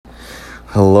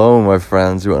Hello, my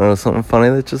friends. You want to know something funny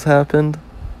that just happened?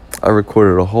 I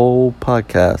recorded a whole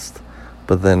podcast,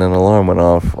 but then an alarm went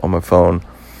off on my phone,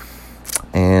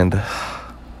 and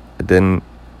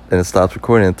it stopped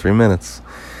recording in 3 minutes.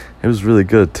 It was really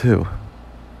good, too.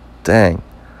 Dang.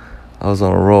 I was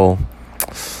on a roll.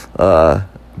 But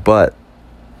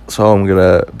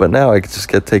now I could just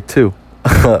get take two,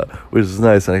 which is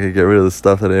nice, and I could get rid of the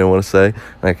stuff that I didn't want to say,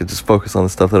 and I could just focus on the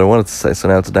stuff that I wanted to say. So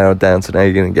now it's narrowed down, so now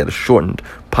you're going to get a shortened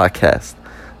podcast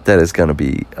that is going to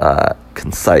be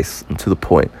concise and to the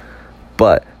point.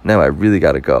 But now I really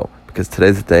got to go, because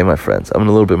today's the day, my friends. I'm in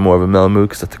a little bit more of a mellow mood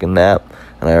because I took a nap,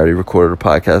 and I already recorded a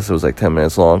podcast. It was like 10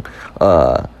 minutes long.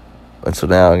 And so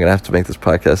now I'm going to have to make this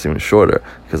podcast even shorter,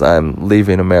 because I'm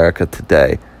leaving America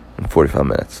today in 45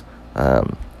 minutes.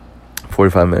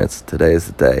 45 minutes. Today is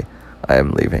the day I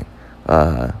am leaving.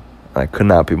 I could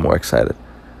not be more excited.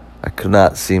 I could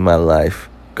not see my life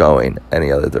going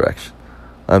any other direction.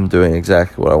 I'm doing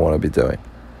exactly what I want to be doing,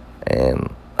 and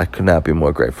I could not be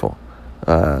more grateful.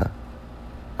 So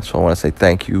I want to say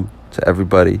thank you to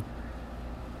everybody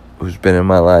who's been in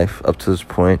my life up to this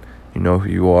point. You know who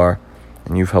you are,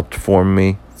 and you've helped form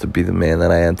me to be the man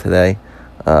that I am today.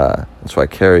 And so I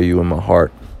carry you in my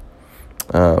heart.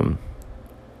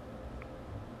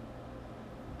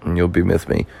 And you'll be with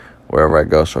me wherever I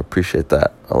go, so I appreciate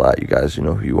that a lot. You guys, you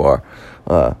know who you are.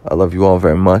 I love you all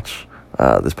very much.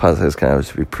 This podcast is going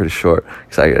to be pretty short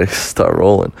because I got to start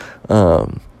rolling.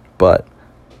 But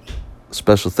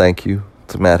special thank you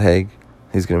to Matt Haig.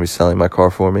 He's going to be selling my car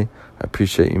for me. I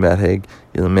appreciate you, Matt Haig.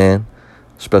 You're the man.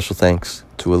 Special thanks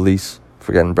to Elise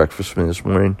for getting breakfast for me this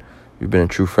morning. You've been a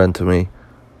true friend to me.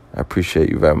 I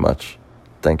appreciate you very much.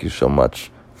 Thank you so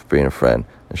much for being a friend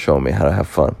and showing me how to have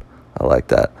fun. I like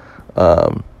that.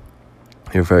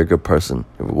 You're a very good person.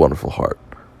 You have a wonderful heart.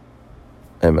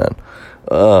 Amen.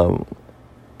 And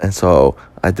so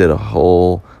I did this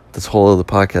whole other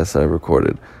podcast that I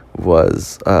recorded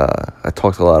was, I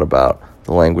talked a lot about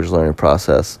the language learning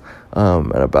process,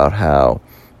 and about how,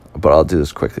 but I'll do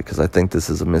this quickly because I think this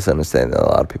is a misunderstanding that a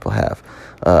lot of people have.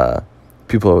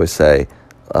 People always say,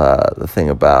 the thing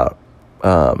about,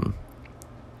 how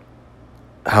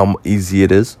easy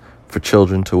it is for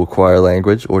children to acquire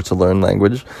language or to learn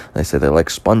language. They say they're like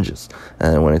sponges.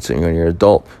 And when you're an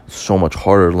adult, it's so much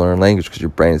harder to learn language because your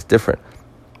brain is different.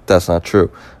 That's not true.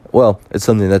 Well, it's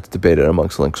something that's debated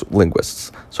amongst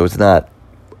linguists. So it's not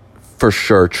for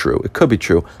sure true. It could be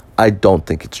true. I don't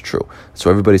think it's true.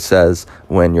 So everybody says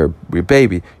when you're a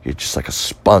baby, you're just like a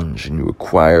sponge and you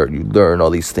learn all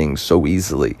these things so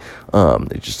easily. You're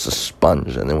just a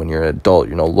sponge. And then when you're an adult,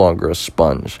 you're no longer a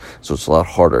sponge. So it's a lot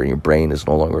harder and your brain is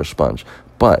no longer a sponge.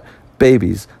 But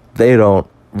babies, they don't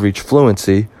reach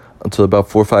fluency until about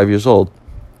 4 or 5 years old.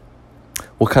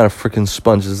 What kind of freaking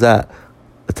sponge is that?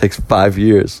 It takes 5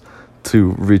 years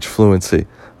to reach fluency.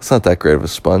 It's not that great of a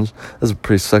sponge. That's a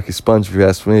pretty sucky sponge if you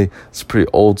ask me. It's a pretty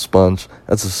old sponge.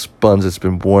 That's a sponge that's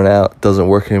been worn out, doesn't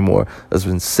work anymore, that's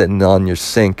been sitting on your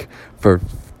sink for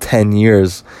 10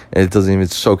 years, and it doesn't even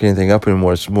soak anything up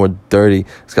anymore. It's more dirty.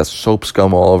 It's got soap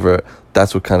scum all over it.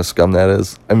 That's what kind of scum that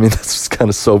is. I mean, that's what kind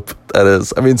of soap that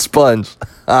is. I mean, sponge.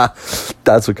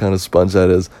 That's what kind of sponge that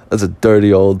is. That's a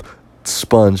dirty old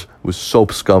sponge with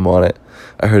soap scum on it.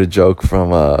 I heard a joke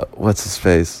from, what's his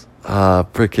face?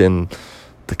 Frickin'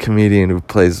 the comedian who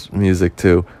plays music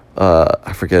too.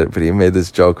 I forget it, but he made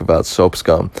this joke about soap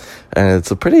scum. And it's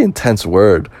a pretty intense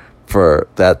word for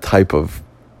that type of,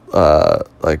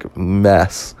 like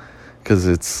mess. Because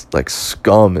it's like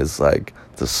scum is like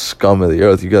the scum of the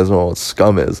earth. You guys know what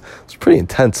scum is. It's pretty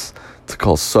intense to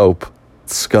call soap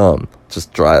scum.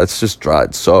 It's just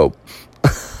dried soap.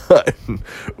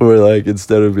 Or like,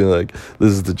 instead of being like,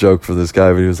 this is the joke for this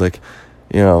guy, but he was like,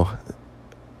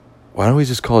 why don't we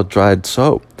just call it dried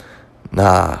soap?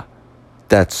 Nah,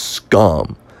 that's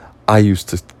scum. I used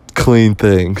to clean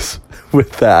things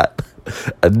with that,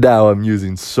 and now I'm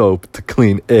using soap to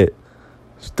clean it.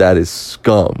 That is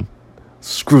scum.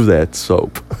 Screw that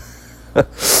soap.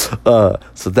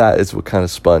 So that is what kind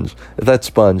of sponge. If that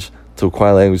sponge to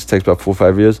acquire language takes about 4 or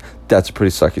 5 years, that's a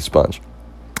pretty sucky sponge.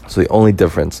 So the only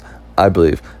difference, I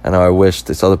believe, and I wish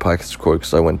this other podcast was recorded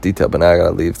because I went in detail, but now I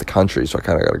gotta leave the country, so I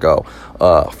kind of gotta go.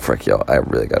 I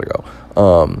really gotta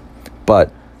go.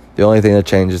 But the only thing that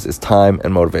changes is time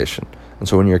and motivation. And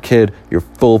so when you're a kid, your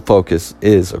full focus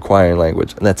is acquiring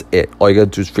language, and that's it. All you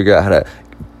gotta do is figure out how to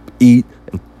eat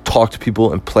and talk to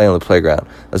people and play on the playground.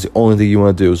 That's the only thing you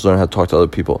want to do is learn how to talk to other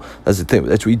people. That's the thing.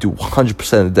 That's what you do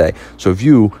 100% of the day. So if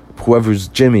you, whoever's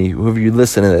Jimmy, whoever you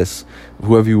listen to this,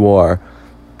 whoever you are,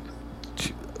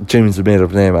 Jimmy's a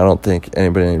made-up name. I don't think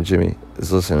anybody named Jimmy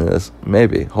is listening to this.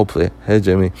 Maybe, hopefully. Hey,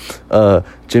 Jimmy.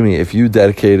 Jimmy, if you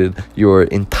dedicated your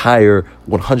entire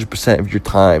 100% of your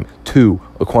time to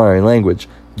acquiring language,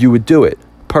 you would do it.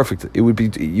 Perfect. You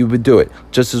would do it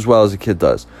just as well as a kid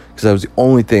does, because that was the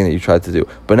only thing that you tried to do.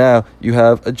 But now you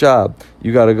have a job.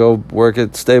 You got to go work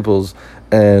at Staples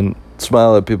and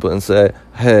smile at people and say,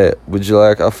 hey, would you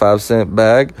like a 5-cent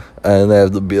bag? And they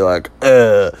have to be like,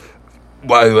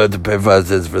 why do you have to pay 5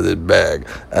 cents for this bag?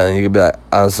 And you can be like,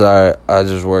 I'm sorry, I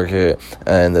just work here.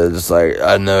 And they're just like,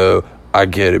 I know, I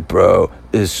get it, bro.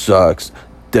 It sucks.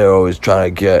 They're always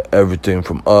trying to get everything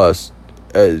from us,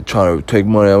 trying to take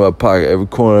money out of my pocket every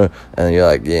corner. And you're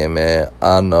like, yeah, man,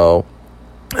 I know.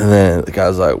 And then the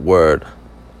guy's like, word,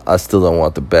 I still don't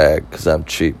want the bag because I'm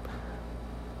cheap.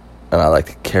 And I like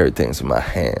to carry things in my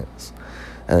hands.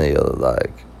 And then you're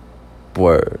like,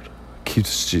 word, keep the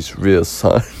streets real,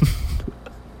 son.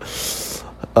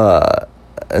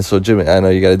 And so Jimmy, I know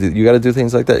you gotta do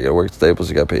things like that. You gotta work at Staples,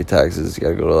 you gotta pay taxes, you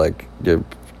gotta go to like your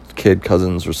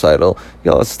cousin's recital.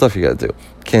 You got lots of stuff you gotta do.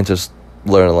 You can't just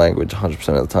learn a language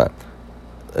 100% of the time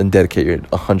and dedicate your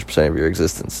 100% of your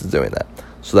existence to doing that.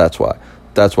 So that's why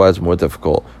it's more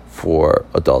difficult for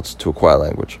adults to acquire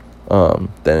language than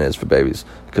it is for babies,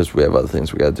 because we have other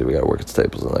things we gotta do. We gotta work at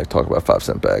Staples and like talk about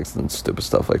 5-cent bags and stupid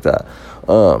stuff like that.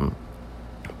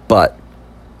 But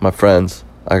my friends,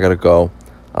 I gotta go.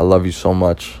 I love you so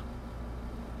much.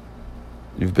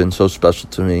 You've been so special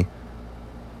to me.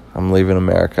 I'm leaving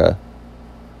America.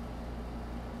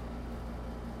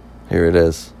 Here it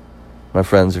is. My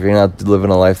friends, if you're not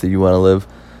living a life that you want to live,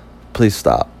 please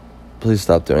stop. Please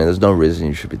stop doing it. There's no reason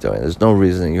you should be doing it. There's no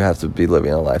reason you have to be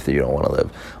living a life that you don't want to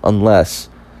live. Unless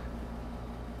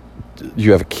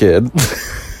you have a kid.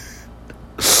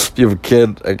 If you have a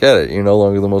kid, I get it. You're no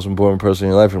longer the most important person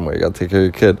in your life anymore. You got to take care of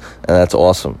your kid. And that's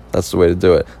awesome. That's the way to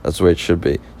do it. That's the way it should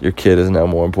be. Your kid is now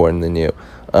more important than you.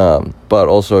 But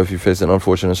also, if you face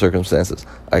unfortunate circumstances,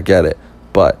 I get it.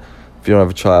 But if you don't have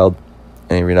a child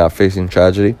and if you're not facing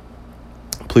tragedy,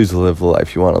 please live the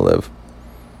life you want to live.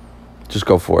 Just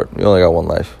go for it. You only got one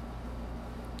life.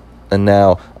 And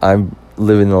now I'm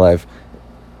living the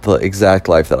exact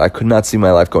life that I could not see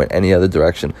my life going any other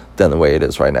direction than the way it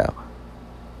is right now.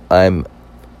 I'm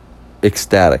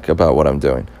ecstatic about what I'm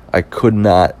doing. I couldn't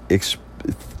fathom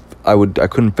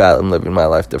living my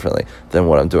life differently than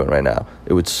what I'm doing right now.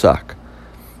 It would suck.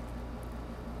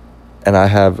 And I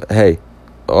have,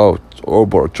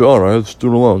 but John, I have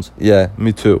student loans. Yeah,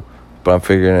 me too. But I'm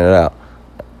figuring it out.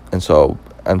 And so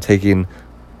I'm taking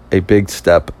a big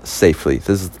step safely.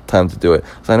 This is the time to do it.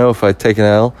 Because I know if I take an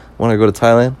L when I go to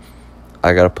Thailand,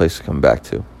 I got a place to come back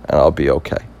to. And I'll be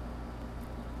okay.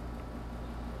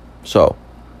 So,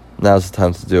 now's the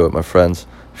time to do it, my friends.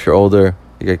 If you're older,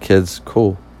 you got kids,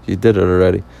 cool. You did it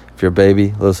already. If you're a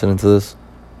baby listening to this,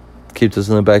 keep this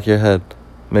in the back of your head.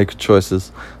 Make good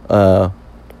choices.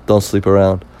 Don't sleep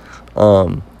around.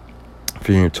 If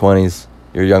you're in your 20s,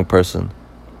 you're a young person,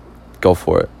 go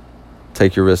for it.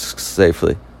 Take your risks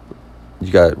safely.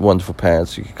 You got wonderful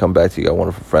parents you can come back to. You got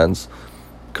wonderful friends.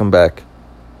 Come back.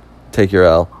 Take your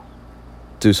L.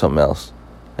 Do something else.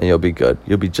 And you'll be good.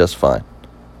 You'll be just fine.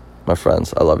 My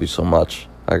friends, I love you so much.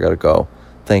 I gotta go.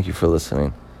 Thank you for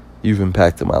listening. You've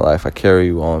impacted my life. I carry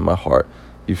you all in my heart.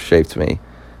 You've shaped me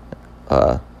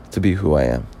to be who I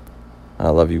am. And I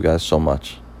love you guys so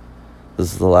much.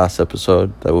 This is the last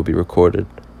episode that will be recorded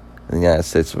in the United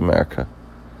States of America.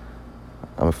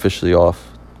 I'm officially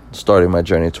off, starting my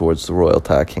journey towards the Royal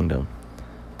Thai Kingdom.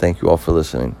 Thank you all for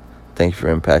listening. Thank you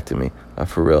for impacting me.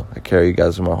 For real. I carry you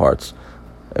guys in my heart.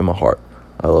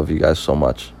 I love you guys so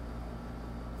much.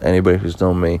 Anybody who's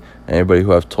known me, anybody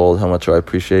who I've told how much I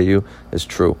appreciate you, is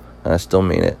true. And I still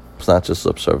mean it. It's not just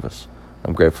lip service.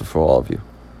 I'm grateful for all of you.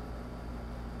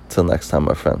 Till next time,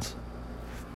 my friends.